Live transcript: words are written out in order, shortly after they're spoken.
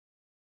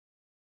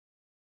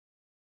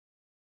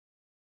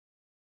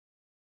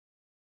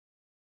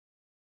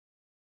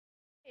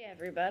Hey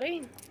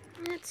everybody,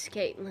 it's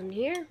Caitlin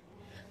here.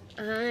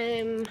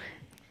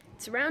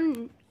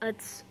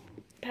 It's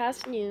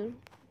past noon,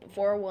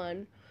 before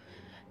 1,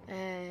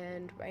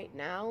 and right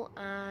now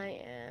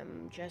I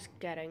am just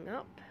getting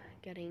up,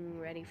 getting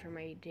ready for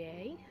my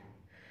day.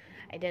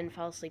 I didn't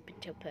fall asleep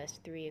until past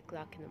 3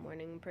 o'clock in the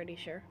morning, I'm pretty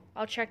sure.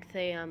 I'll check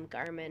the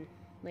Garmin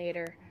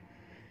later,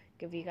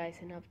 give you guys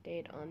an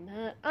update on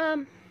that.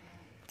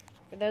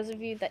 For those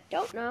of you that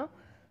don't know,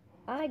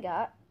 I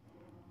got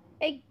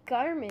a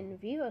Garmin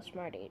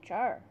VivoSmart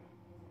HR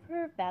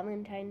for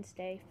Valentine's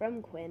Day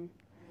from Quinn.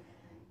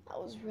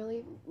 That was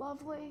really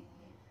lovely.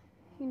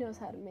 He knows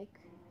how to make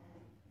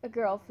a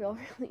girl feel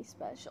really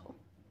special.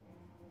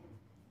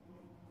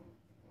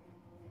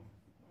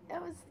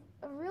 That was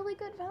a really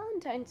good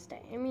Valentine's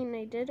Day. I mean,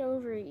 I did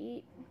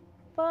overeat,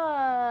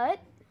 but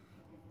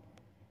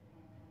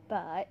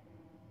I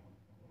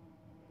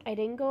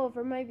didn't go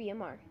over my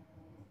BMR.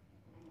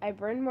 I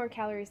burned more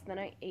calories than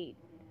I ate,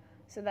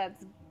 so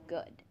that's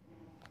good.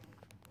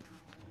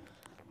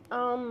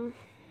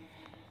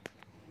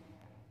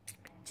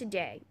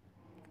 Today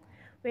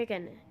we're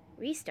gonna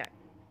restart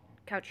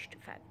Couch to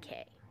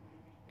 5K,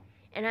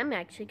 and I'm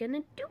actually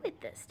gonna do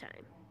it this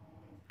time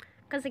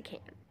because I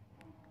can.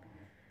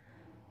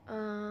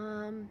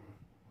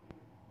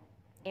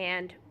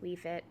 And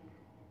leave it.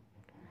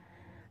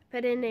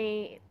 Put in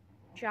a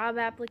job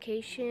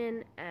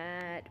application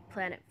at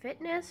Planet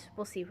Fitness.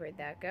 We'll see where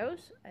that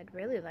goes. I'd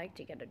really like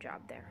to get a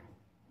job there.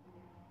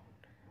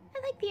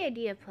 I like the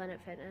idea of Planet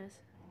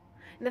Fitness.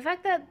 And the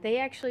fact that they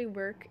actually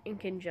work in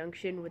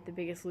conjunction with The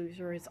Biggest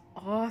Loser is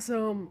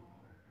awesome.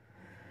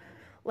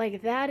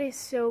 Like, that is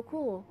so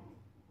cool.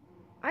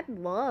 I'd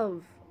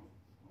love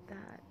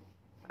that.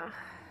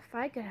 If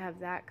I could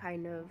have that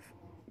kind of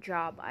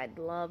job, I'd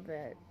love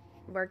it.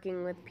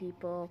 Working with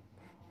people.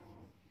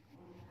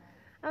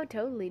 I would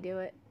totally do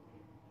it.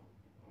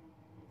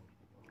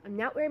 I'm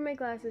not wearing my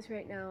glasses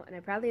right now, and I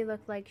probably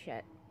look like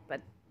shit,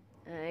 but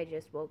I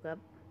just woke up,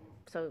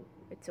 so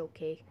it's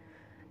okay,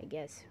 I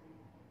guess.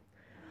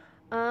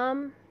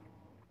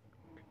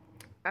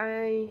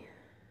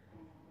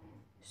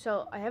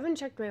 I haven't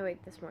checked my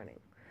weight this morning.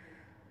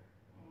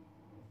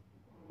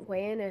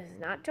 Weigh-in is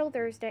not till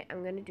Thursday.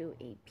 I'm gonna do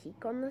a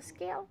peek on the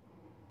scale.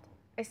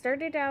 I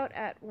started out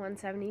at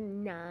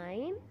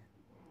 179,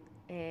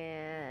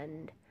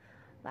 and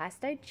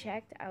last I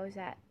checked, I was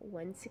at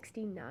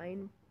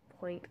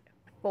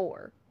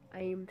 169.4. I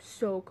am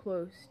so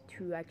close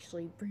to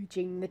actually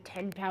reaching the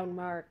 10-pound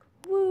mark.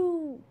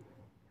 Woo!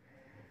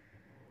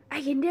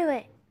 I can do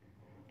it.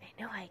 I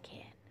know I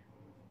can.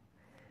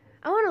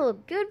 I want to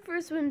look good for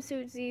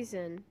swimsuit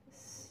season.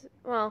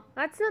 Well,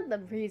 that's not the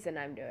reason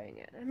I'm doing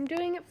it. I'm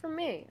doing it for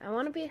me. I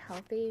want to be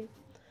healthy.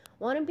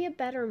 I want to be a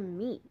better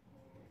me.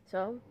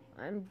 So,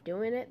 I'm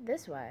doing it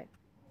this way.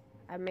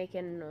 I'm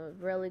making a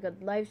really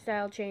good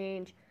lifestyle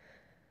change.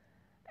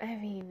 I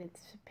mean,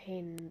 it's a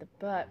pain in the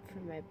butt for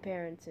my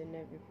parents and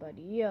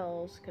everybody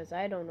else because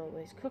I don't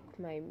always cook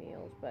my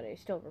meals, but I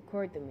still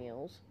record the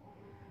meals.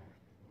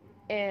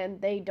 And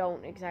they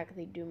don't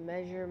exactly do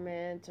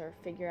measurements or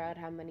figure out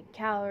how many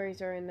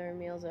calories are in their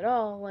meals at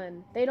all,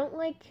 and they don't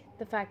like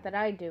the fact that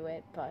I do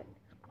it, but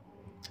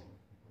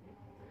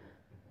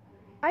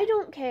I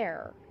don't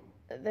care.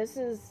 This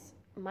is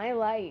my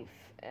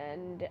life,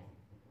 and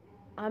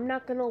I'm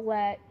not gonna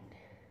let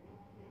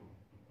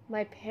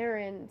my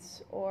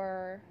parents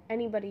or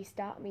anybody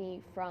stop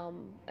me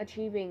from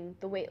achieving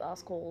the weight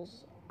loss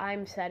goals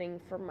I'm setting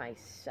for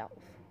myself.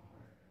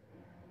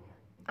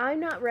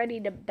 I'm not ready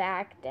to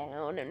back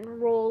down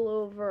and roll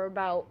over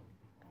about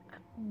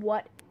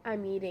what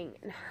I'm eating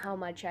and how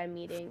much I'm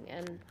eating,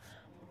 and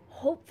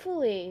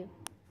hopefully,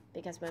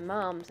 because my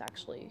mom's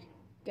actually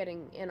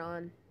getting in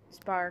on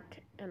Spark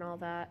and all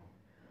that,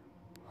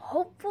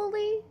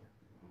 hopefully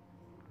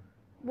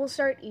we'll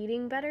start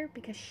eating better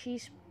because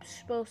she's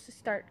supposed to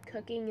start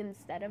cooking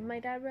instead of my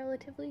dad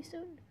relatively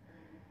soon.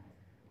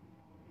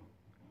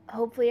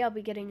 Hopefully I'll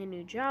be getting a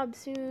new job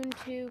soon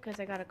too, because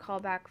I got a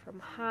call back from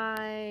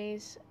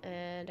Highs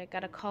and I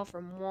got a call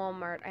from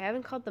Walmart. I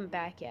haven't called them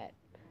back yet.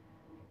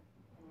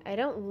 I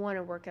don't want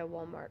to work at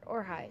Walmart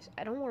or Highs.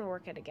 I don't want to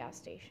work at a gas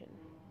station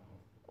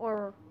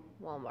or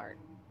Walmart.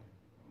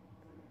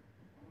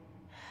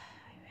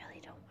 I really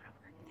don't want to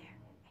work there.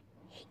 I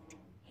hate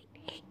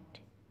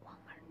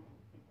Walmart.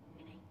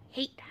 And I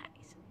hate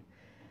Highs.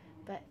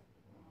 But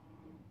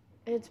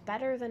it's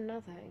better than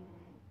nothing.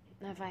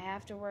 If I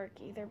have to work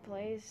either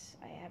place,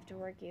 I have to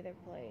work either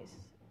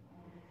place.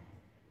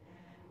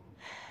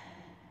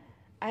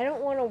 I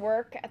don't want to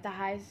work at the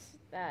Highs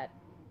that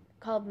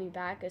called me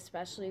back,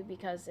 especially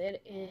because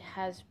it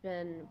has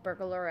been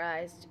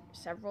burglarized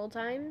several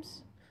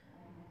times.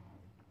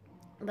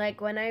 Like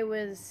when I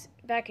was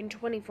back in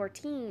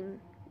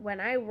 2014, when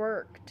I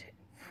worked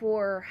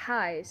for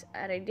Highs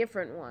at a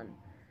different one,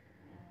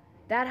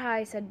 that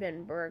Highs had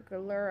been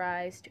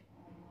burglarized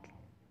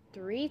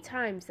 3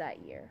 times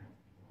that year.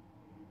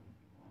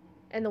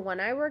 And the one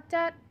I worked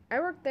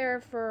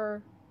there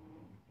for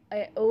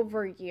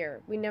over a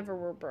year. We never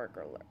were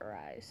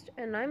burglarized.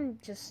 And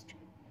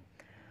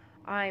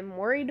I'm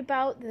worried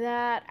about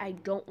that. I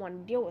don't want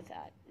to deal with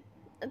that.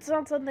 It's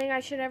not something I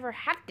should ever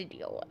have to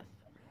deal with.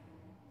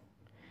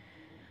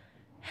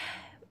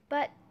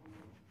 But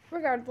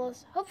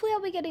regardless, hopefully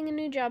I'll be getting a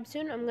new job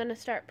soon. I'm going to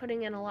start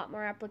putting in a lot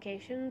more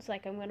applications.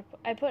 Like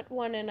I put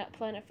one in at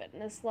Planet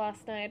Fitness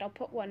last night. I'll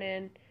put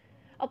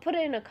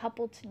in a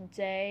couple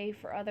today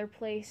for other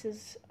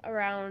places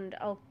around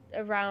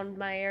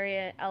my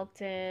area,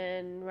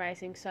 Elkton,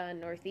 Rising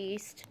Sun,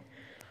 Northeast.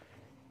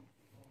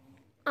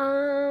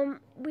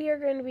 We are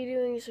going to be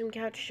doing some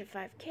Couch to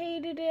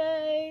 5K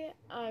today.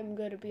 I'm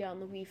going to be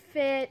on the Wii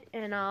Fit,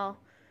 and I'll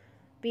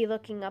be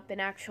looking up an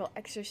actual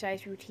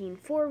exercise routine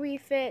for Wii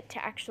Fit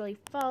to actually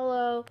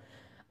follow.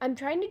 I'm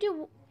trying to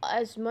do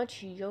as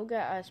much yoga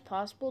as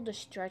possible to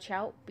stretch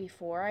out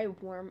before I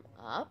warm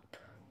up.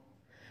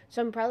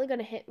 So I'm probably going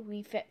to hit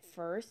Wii Fit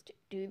first,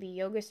 do the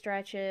yoga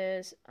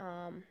stretches,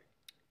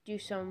 do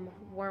some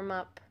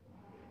warm-up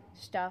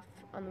stuff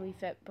on the Wii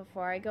Fit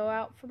before I go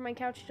out for my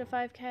Couch to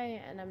 5K,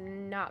 and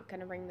I'm not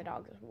going to bring the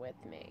dogs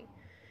with me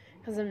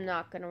because I'm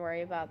not going to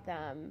worry about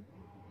them.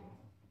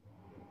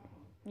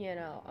 You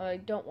know, I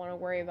don't want to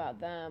worry about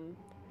them,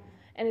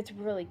 and it's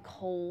really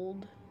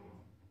cold,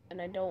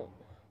 and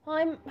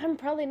I'm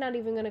probably not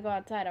even going to go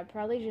outside. I'll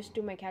probably just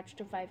do my Couch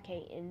to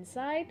 5K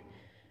inside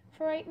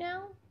for right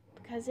now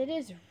because it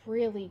is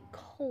really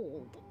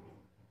cold.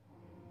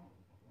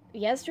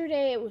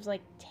 Yesterday it was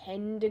like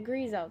 10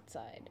 degrees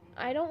outside.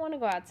 I don't want to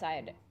go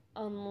outside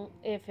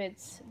if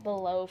it's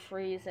below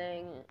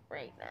freezing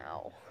right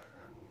now.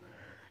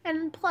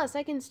 And plus,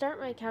 I can start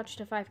my Couch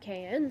to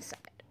 5K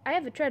inside. I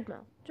have a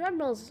treadmill.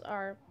 Treadmills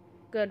are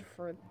good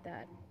for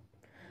that.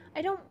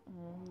 I don't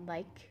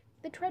like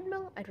the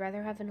treadmill. I'd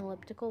rather have an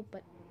elliptical,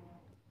 but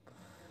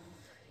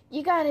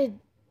you gotta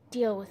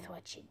deal with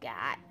what you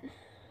got.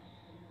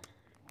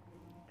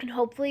 And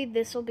hopefully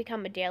this will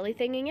become a daily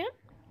thing again.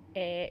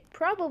 It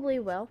probably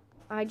will.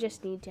 I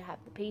just need to have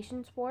the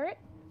patience for it.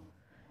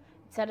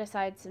 Set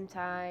aside some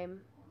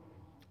time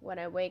when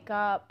I wake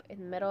up in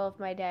the middle of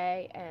my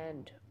day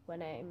and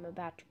when I'm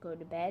about to go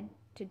to bed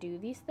to do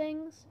these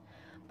things.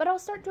 But I'll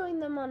start doing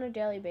them on a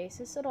daily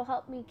basis. It'll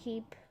help me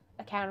keep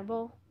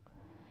accountable,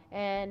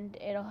 and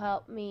it'll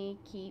help me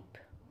keep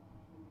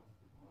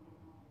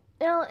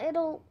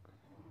it'll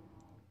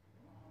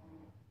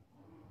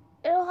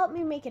help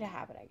me make it a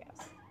habit, I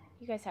guess.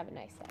 You guys have a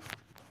nice day.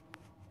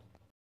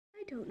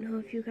 I don't know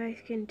if you guys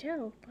can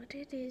tell, but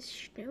it is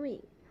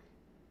snowing.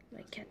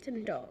 Like cats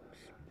and dogs.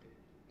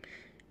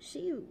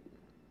 So,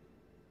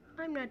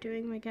 I'm not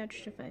doing my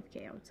Couch to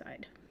 5K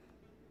outside.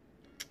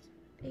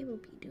 They will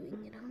be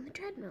doing it on the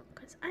treadmill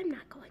because I'm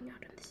not going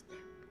out in the snow.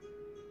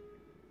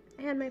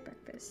 I had my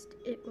breakfast.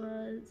 It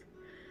was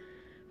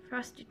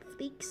Frosted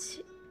Flakes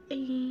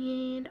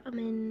and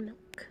almond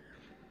milk.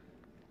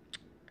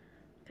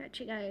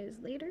 Catch you guys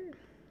later.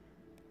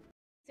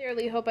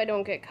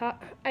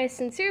 I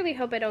sincerely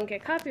hope I don't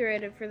get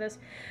copyrighted for this.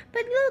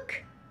 But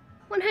look,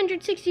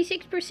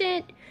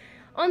 166%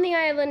 on the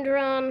island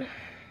run,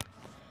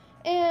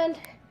 and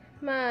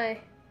my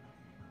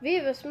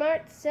Viva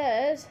Smart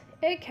says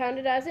it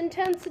counted as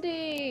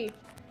intensity.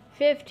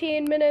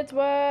 15 minutes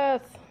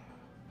worth.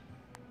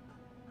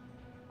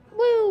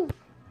 Woo!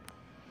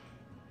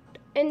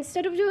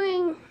 Instead of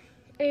doing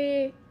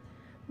a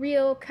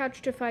real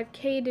Couch to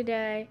 5K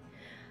today,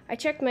 I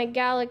checked my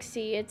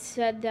Galaxy. It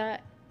said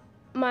that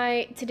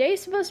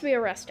today's supposed to be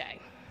a rest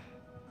day.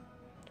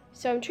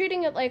 So I'm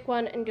treating it like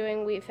one and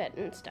doing Wii Fit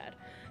instead.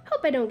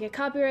 Hope I don't get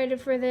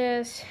copyrighted for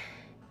this.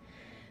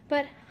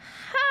 But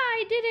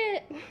I did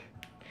it!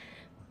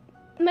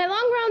 My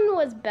long run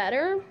was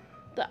better.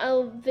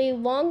 The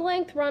long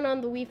length run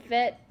on the Wii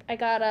Fit, I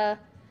got a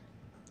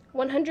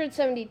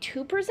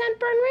 172%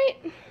 burn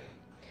rate.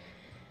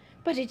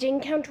 But it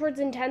didn't count towards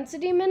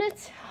intensity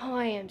minutes. Oh,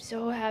 I am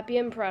so happy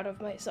and proud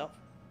of myself.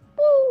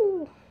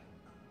 Woo!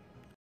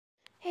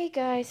 Hey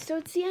guys, so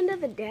it's the end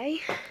of the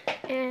day,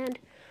 and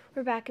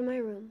we're back in my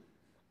room.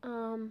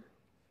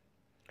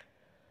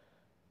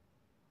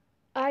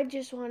 I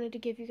just wanted to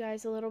give you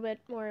guys a little bit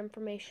more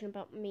information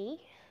about me.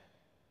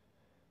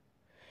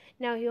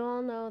 Now, you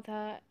all know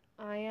that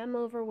I am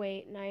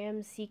overweight and I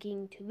am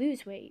seeking to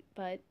lose weight,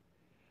 but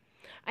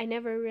I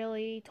never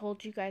really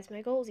told you guys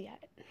my goals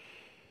yet.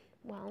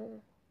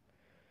 Well,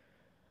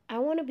 I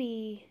want to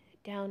be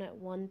down at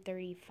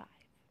 135.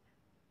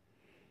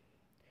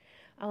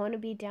 I want to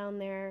be down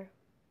there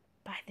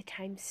by the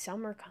time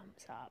summer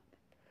comes up.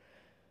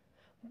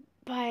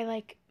 By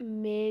like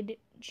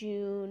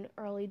mid-June,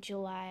 early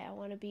July, I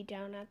want to be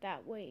down at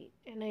that weight.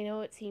 And I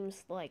know it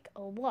seems like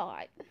a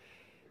lot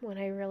when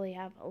I really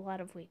have a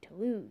lot of weight to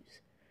lose.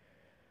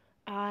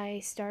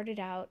 I started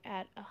out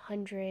at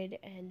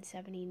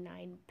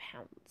 179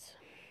 pounds.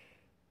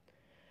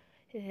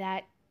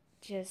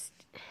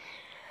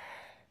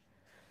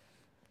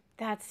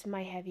 That's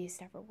my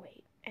heaviest ever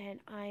weight.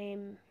 And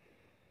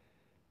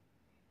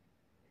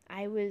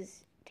I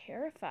was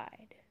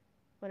terrified.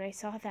 When I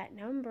saw that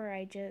number,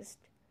 I just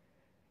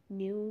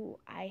knew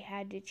I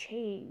had to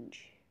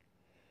change.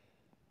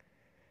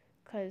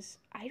 because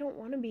I don't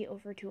want to be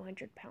over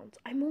 200 pounds.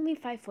 I'm only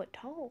 5 foot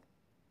tall.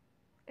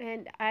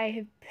 And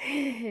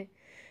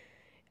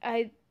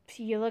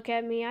you look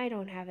at me, I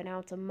don't have an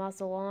ounce of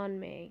muscle on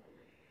me.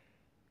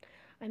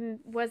 I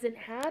wasn't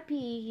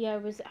happy. I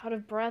was out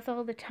of breath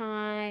all the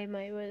time.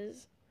 I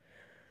was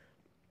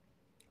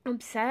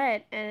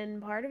upset,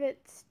 and part of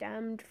it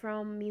stemmed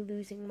from me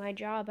losing my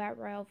job at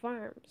Royal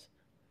Farms.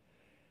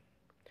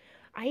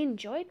 I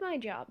enjoyed my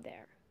job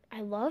there.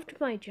 I loved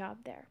my job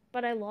there,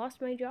 but I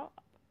lost my job.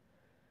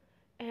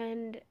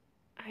 And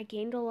I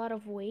gained a lot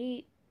of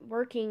weight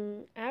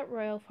working at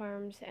Royal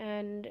Farms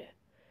and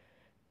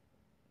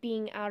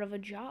being out of a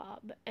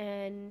job,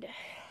 and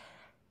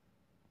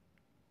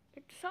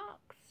it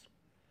sucks.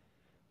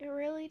 It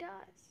really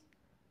does.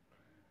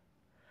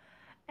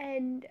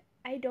 And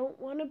I don't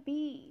want to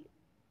be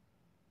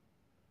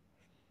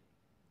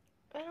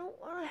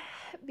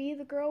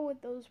the girl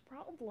with those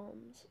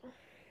problems.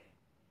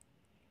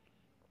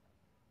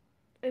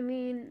 I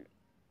mean,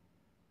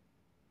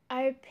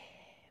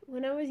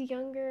 when I was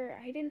younger,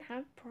 I didn't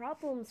have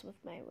problems with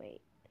my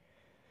weight.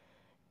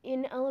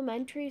 In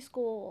elementary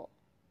school,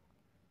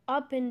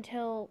 up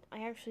until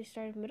I actually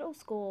started middle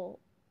school,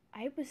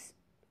 I was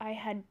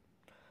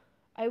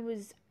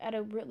at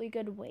a really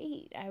good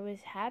weight. I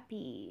was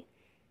happy.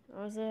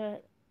 I was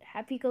a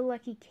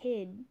happy-go-lucky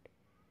kid.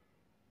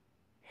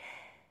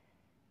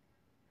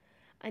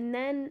 And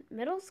then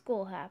middle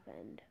school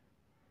happened.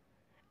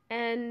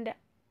 And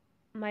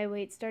my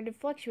weight started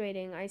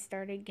fluctuating. I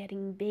started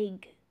getting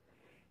big.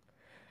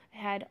 I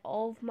had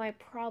all of my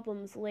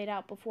problems laid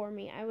out before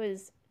me. I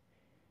was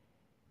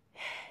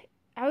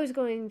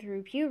going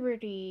through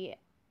puberty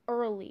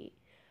early.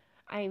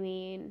 I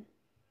mean,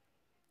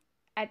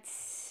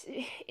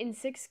 in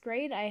 6th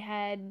grade, I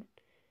had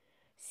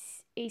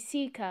a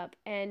C cup,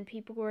 and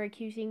people were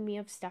accusing me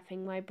of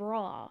stuffing my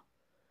bra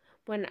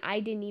when I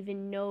didn't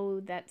even know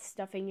that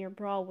stuffing your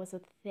bra was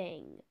a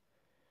thing.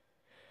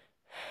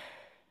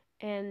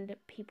 And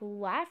people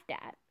laughed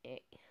at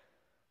me.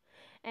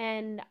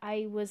 And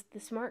I was the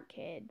smart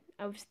kid.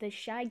 I was the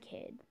shy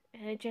kid.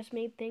 And it just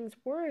made things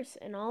worse.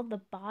 And all the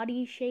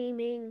body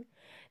shaming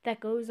that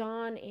goes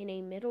on in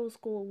a middle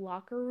school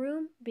locker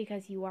room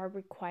because you are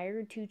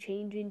required to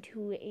change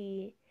into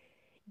a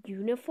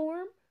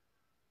uniform.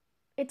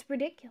 It's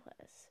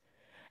ridiculous.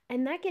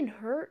 And that can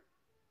hurt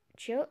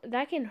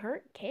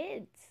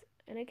kids.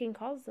 And it can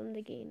cause them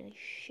to gain a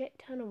shit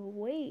ton of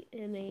weight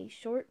in a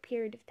short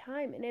period of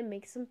time. And it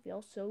makes them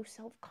feel so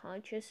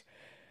self-conscious.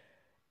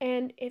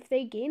 And if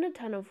they gain a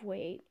ton of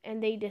weight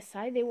and they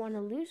decide they want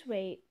to lose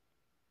weight,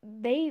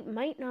 they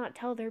might not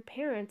tell their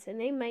parents, and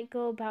they might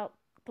go about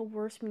the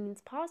worst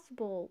means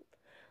possible,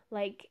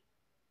 like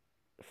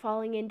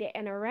falling into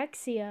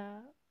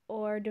anorexia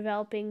or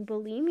developing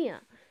bulimia.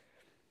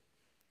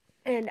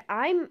 And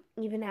I'm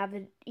even have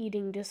an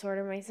eating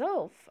disorder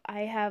myself.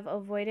 I have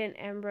avoidant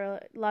and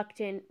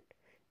reluctant,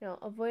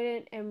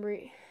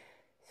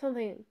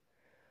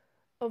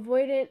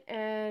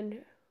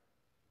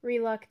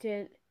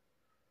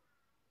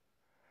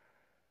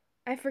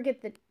 I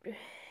forget the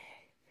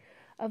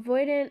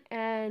avoidant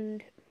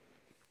and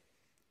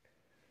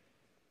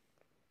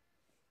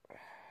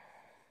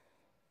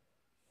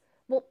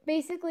well,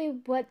 basically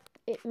what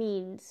it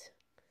means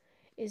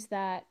is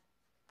that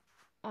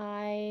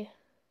I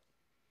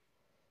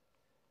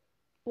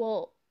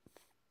will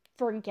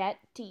forget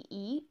to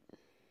eat.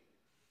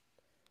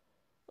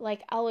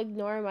 Like, I'll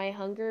ignore my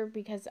hunger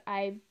because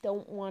I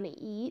don't want to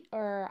eat,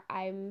 or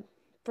I'm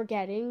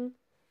forgetting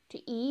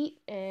to eat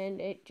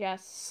and it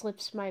just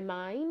slips my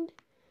mind.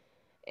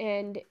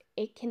 And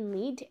it can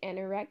lead to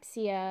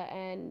anorexia,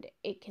 and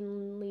it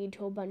can lead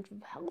to a bunch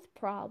of health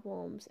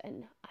problems.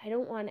 And I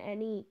don't want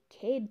any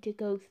kid to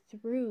go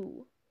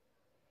through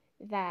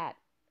that.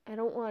 I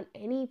don't want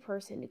any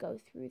person to go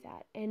through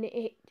that. And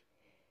it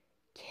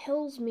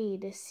kills me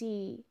to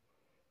see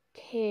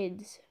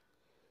kids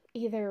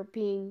either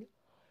being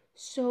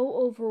so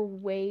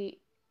overweight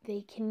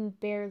they can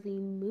barely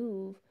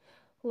move.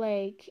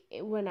 Like,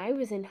 when I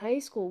was in high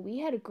school, we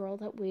had a girl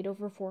that weighed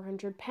over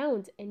 400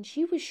 pounds, and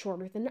she was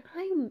shorter than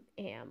I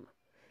am.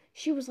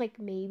 She was like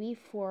maybe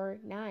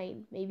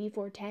 4'9", maybe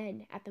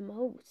 4'10" at the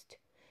most.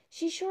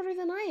 She's shorter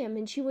than I am,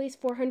 and she weighs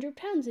 400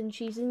 pounds, and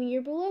she's in the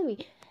year below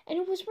me. And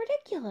it was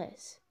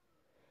ridiculous.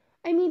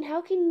 I mean,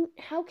 how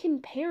can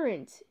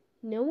parents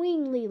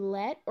knowingly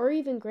let, or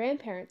even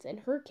grandparents in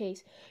her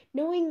case,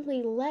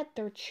 knowingly let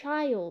their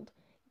child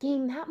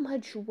gain that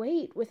much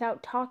weight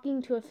without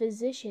talking to a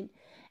physician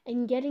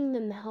and getting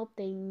them the help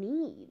they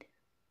need?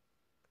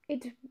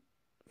 It's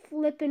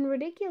flippin'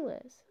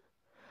 ridiculous.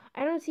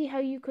 I don't see how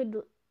you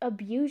could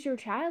abuse your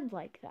child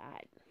like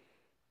that.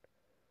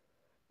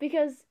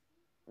 Because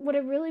what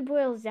it really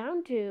boils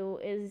down to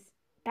is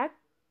that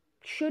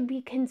should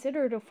be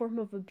considered a form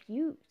of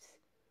abuse.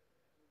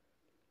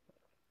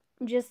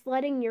 Just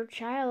letting your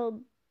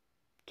child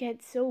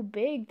get so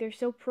big, they're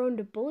so prone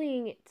to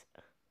bullying,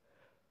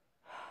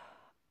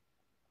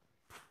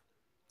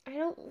 I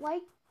don't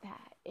like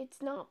that.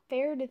 It's not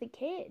fair to the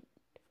kid.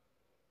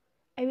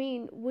 I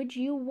mean, would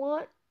you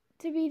want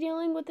to be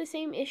dealing with the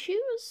same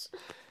issues.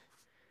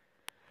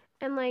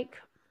 And like,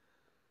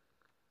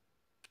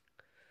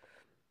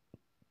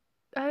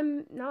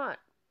 I'm not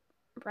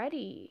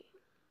ready.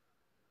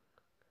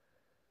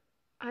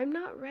 I'm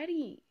not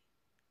ready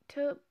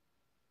to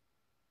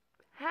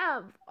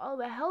have all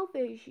the health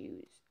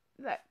issues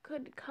that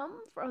could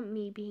come from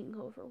me being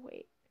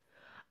overweight.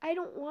 I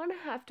don't want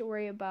to have to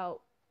worry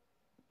about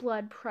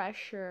blood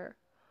pressure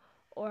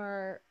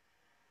or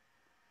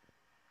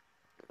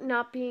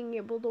not being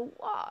able to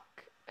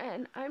walk.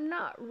 And I'm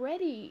not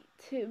ready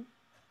to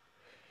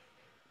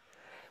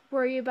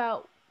worry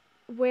about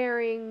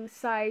wearing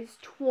size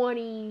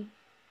 20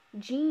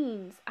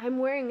 jeans. I'm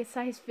wearing a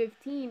size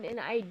 15 and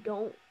I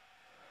don't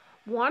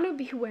want to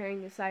be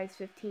wearing a size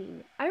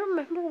 15. I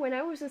remember when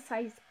I was a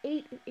size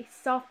 8 a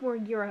sophomore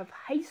year of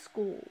high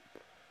school.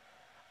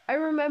 I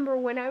remember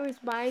when I was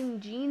buying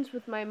jeans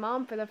with my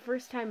mom for the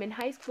first time in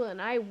high school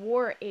and I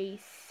wore a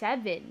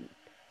 7.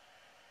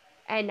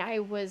 And I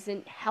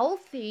wasn't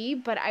healthy,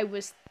 but I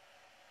was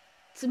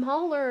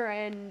smaller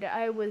and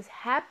I was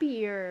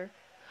happier.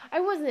 I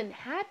wasn't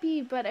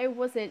happy, but I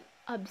wasn't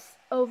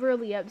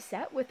overly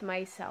upset with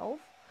myself.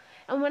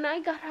 And when I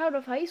got out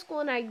of high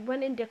school and I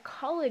went into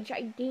college,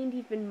 I gained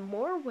even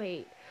more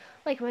weight.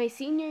 Like my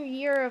senior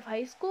year of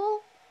high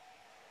school,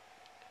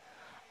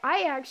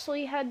 I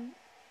actually had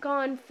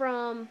gone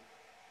from,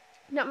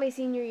 not my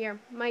senior year,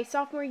 my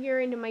sophomore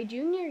year into my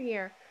junior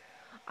year,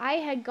 I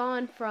had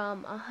gone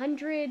from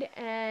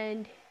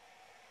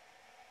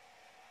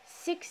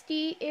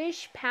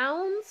 160-ish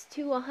pounds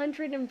to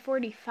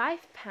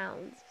 145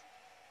 pounds.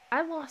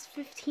 I lost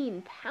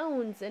 15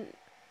 pounds and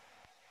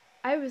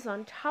I was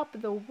on top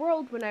of the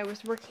world when I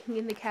was working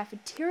in the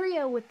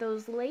cafeteria with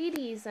those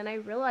ladies and I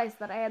realized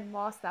that I had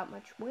lost that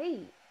much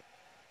weight.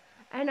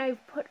 And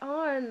I've put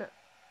on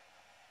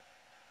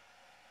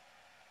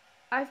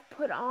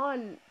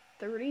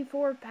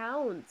 34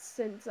 pounds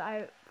since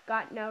I've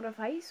gotten out of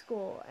high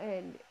school,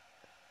 and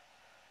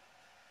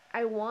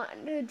I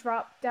want to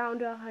drop down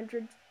to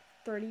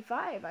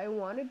 135. I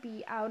want to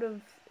be out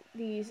of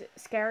these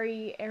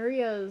scary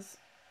areas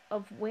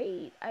of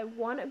weight. I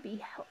want to be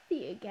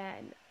healthy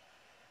again.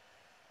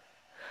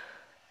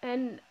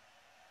 And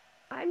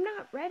I'm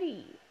not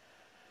ready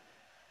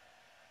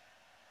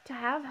to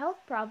have health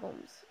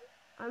problems.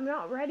 I'm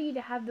not ready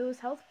to have those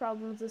health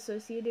problems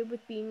associated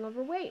with being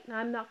overweight, and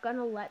I'm not going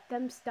to let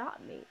them stop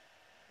me.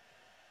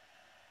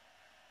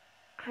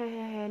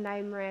 And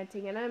I'm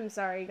ranting, and I'm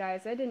sorry,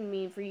 guys. I didn't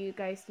mean for you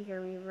guys to hear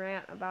me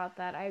rant about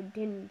that. I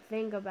didn't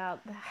think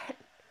about that.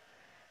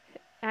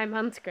 I'm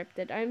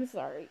unscripted. I'm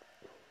sorry.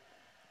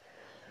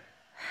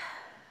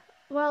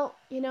 Well,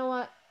 you know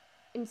what?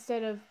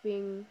 Instead of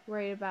being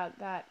worried about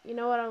that, you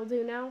know what I'll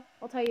do now?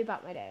 I'll tell you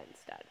about my day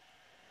instead.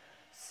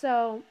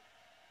 So,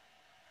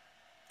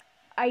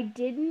 I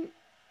didn't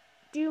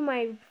do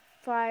my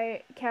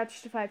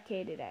Couch to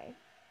 5K today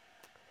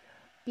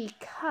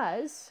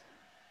because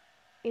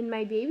in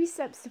my baby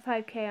steps to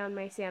 5K on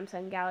my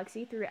Samsung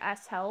Galaxy through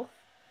S Health,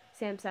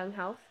 Samsung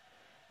Health,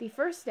 the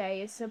first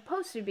day is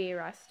supposed to be a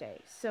rest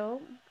day.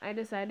 So I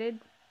decided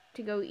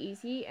to go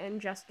easy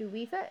and just do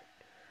Wii Fit.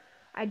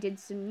 I did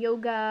some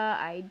yoga,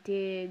 I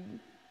did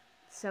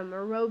some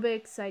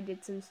aerobics, I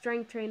did some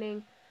strength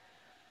training.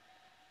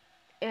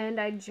 And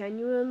I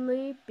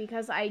genuinely,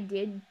 because I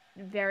did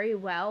very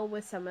well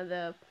with some of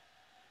the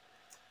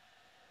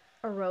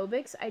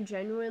aerobics, I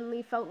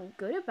genuinely felt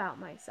good about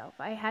myself.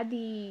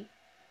 I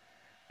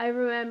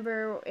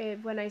remember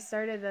when I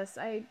started this,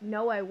 I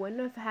know I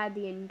wouldn't have had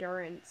the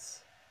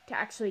endurance to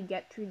actually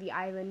get through the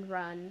island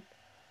run.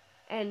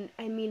 And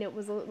I mean, it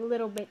was a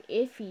little bit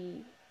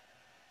iffy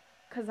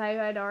because I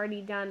had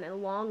already done a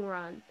long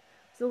run.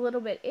 It's a little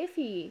bit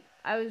iffy.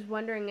 I was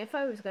wondering if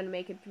I was going to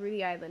make it through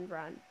the island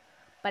run.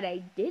 But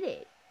I did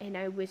it, and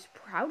I was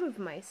proud of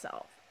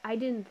myself. I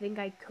didn't think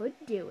I could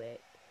do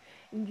it.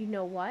 And you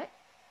know what?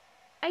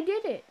 I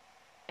did it.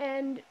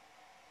 And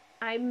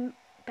I'm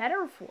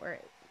better for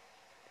it.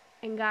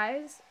 And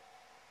guys,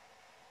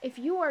 if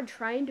you are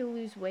trying to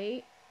lose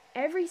weight,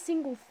 every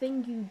single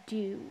thing you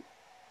do,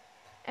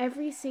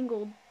 every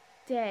single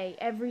day,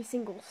 every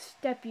single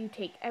step you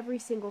take, every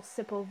single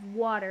sip of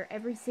water,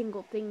 every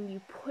single thing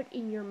you put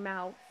in your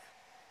mouth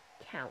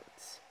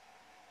counts.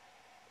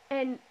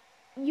 And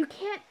you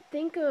can't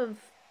think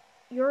of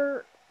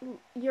your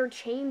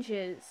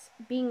changes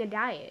being a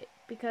diet,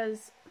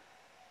 because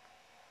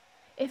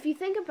if you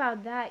think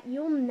about that,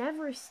 you'll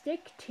never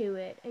stick to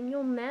it and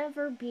you'll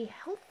never be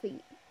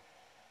healthy.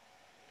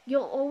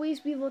 You'll always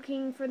be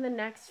looking for the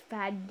next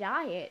fad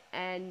diet,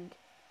 and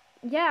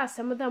yeah,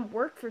 some of them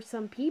work for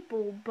some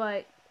people,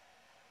 but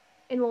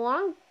in the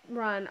long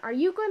run, are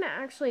you going to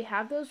actually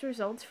have those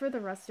results for the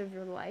rest of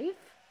your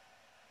life?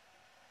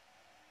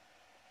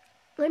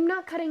 I'm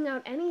not cutting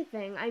out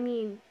anything. I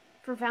mean,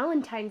 for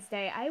Valentine's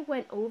Day, I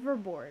went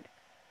overboard.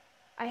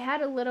 I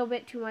had a little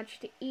bit too much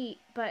to eat,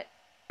 but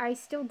I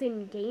still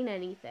didn't gain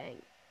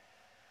anything.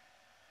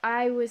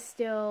 I was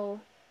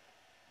still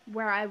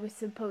where I was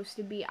supposed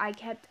to be. I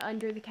kept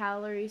under the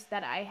calories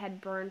that I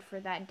had burned for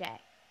that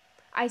day.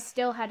 I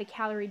still had a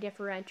calorie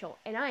differential,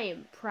 and I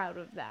am proud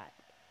of that.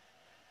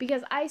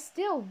 Because I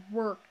still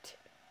worked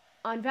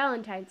on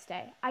Valentine's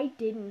Day. I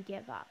didn't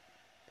give up.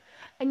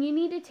 And you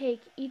need to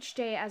take each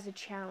day as a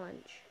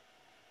challenge.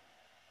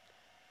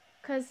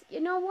 Because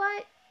you know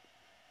what?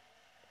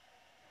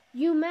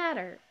 You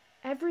matter.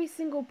 Every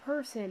single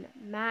person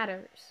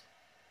matters.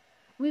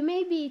 We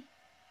may be,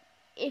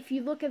 if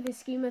you look at the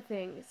scheme of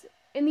things,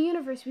 in the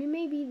universe, we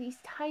may be these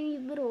tiny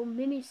little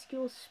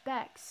minuscule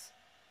specks.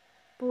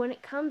 But when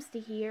it comes to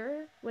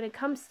here, when it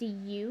comes to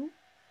you,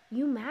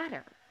 you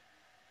matter.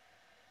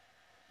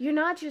 You're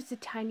not just a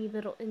tiny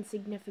little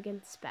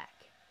insignificant speck.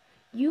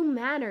 You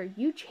matter.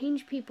 You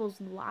change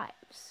people's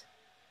lives.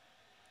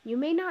 You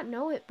may not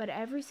know it, but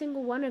every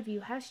single one of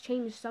you has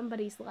changed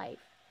somebody's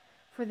life.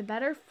 For the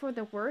better, for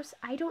the worse,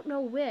 I don't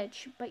know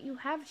which, but you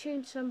have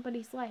changed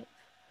somebody's life.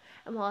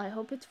 And while I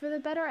hope it's for the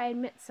better, I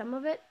admit some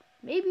of it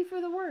may be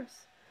for the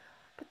worse.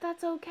 But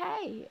that's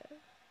okay.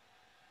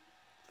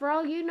 For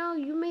all you know,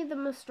 you made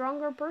them a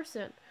stronger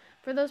person.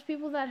 For those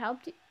people that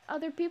helped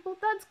other people,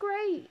 that's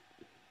great.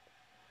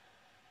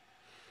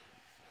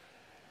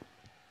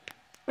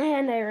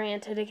 And I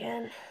ranted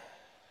again.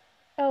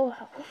 Oh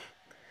well.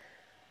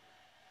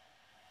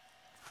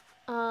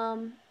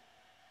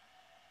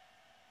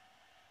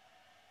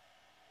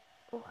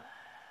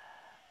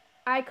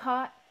 I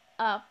caught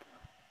up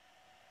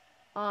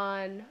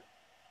on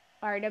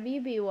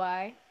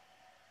RWBY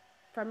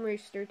from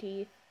Rooster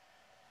Teeth,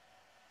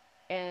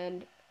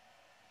 and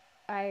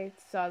I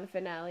saw the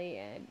finale,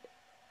 and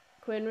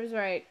Quinn was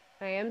right.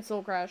 I am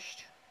soul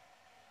crushed.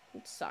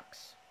 It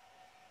sucks.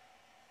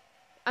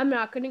 I'm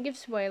not going to give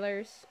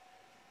spoilers,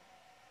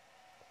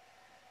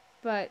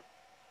 but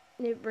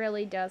it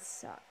really does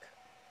suck.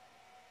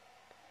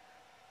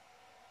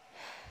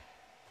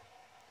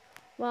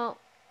 Well,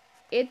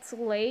 it's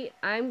late.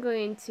 I'm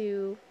going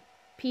to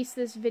piece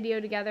this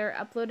video together,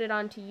 upload it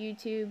onto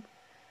YouTube,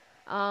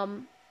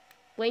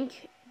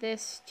 link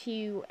this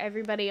to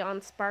everybody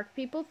on Spark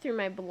People through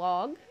my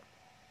blog,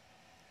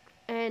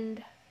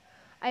 and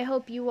I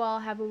hope you all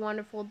have a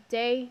wonderful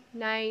day,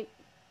 night,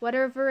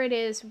 whatever it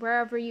is,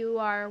 wherever you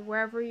are,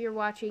 wherever you're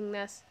watching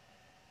this.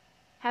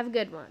 Have a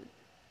good one.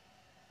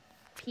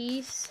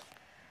 Peace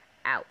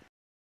out.